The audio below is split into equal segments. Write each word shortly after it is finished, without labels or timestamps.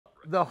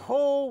The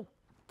whole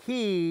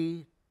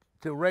key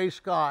to Ray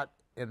Scott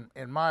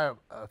in my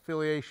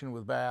affiliation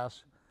with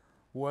Bass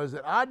was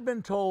that I'd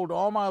been told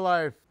all my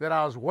life that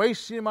I was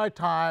wasting my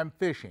time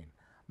fishing.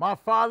 My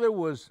father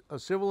was a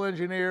civil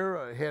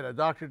engineer, had a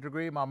doctorate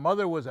degree. My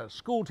mother was a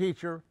school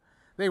teacher.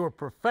 They were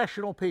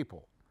professional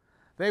people.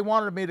 They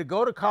wanted me to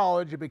go to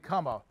college and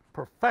become a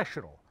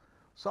professional.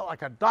 So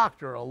like a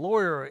doctor, a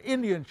lawyer, an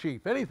Indian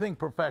chief, anything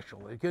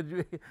professional. It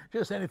could be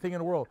just anything in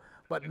the world,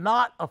 but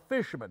not a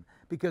fisherman,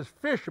 because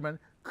fishermen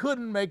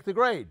couldn't make the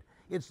grade.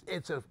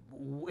 It's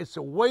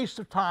a waste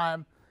of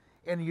time,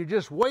 and you're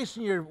just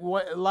wasting your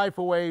life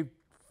away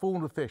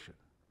fooling with fishing.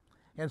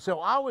 And so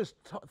I was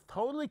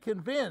totally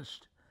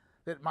convinced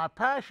that my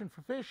passion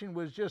for fishing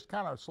was just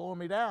kind of slowing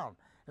me down,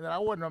 and that I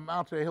wouldn't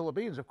amount to a hill of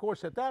beans. Of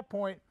course, at that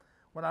point,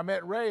 when I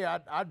met Ray,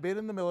 I'd been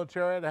in the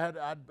military.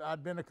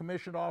 I'd been a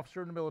commissioned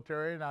officer in the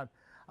military, and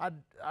I'd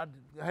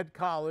had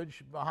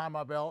college behind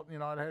my belt. You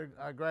know,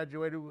 I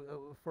graduated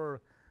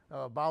for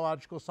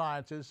biological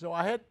sciences, so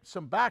I had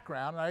some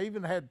background. And I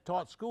even had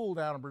taught school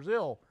down in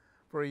Brazil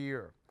for a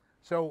year.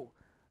 So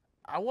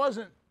I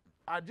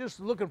just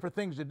looking for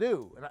things to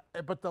do.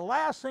 But the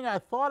last thing I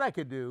thought I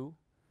could do,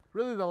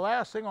 really the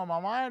last thing on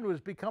my mind,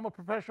 was become a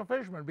professional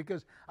fisherman,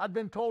 because I'd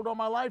been told all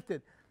my life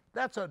that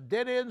that's a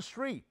dead-end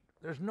street.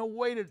 There's no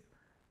way to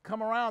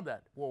come around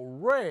that. Well,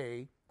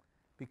 Ray,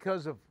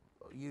 because of,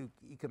 you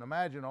can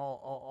imagine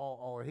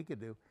all he could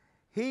do,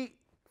 he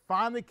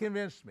finally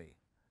convinced me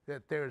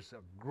that there's a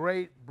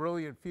great,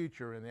 brilliant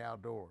future in the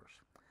outdoors.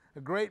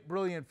 A great,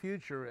 brilliant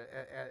future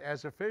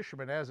as a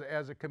fisherman, as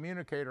a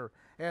communicator,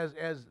 as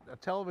a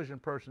television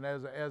person,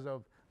 as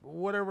a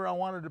whatever I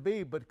wanted to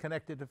be, but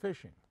connected to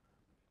fishing.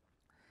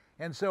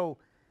 And so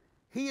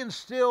he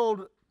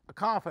instilled a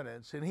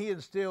confidence, and he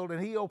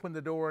opened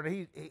the door,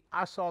 and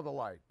I saw the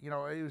light. You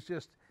know,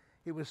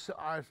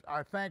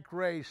 I thank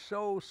Ray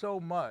so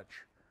much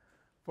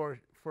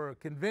for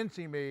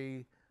convincing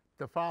me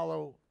to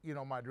follow, you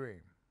know, my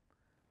dream.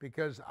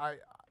 Because I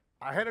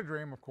had a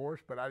dream, of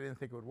course, but I didn't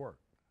think it would work.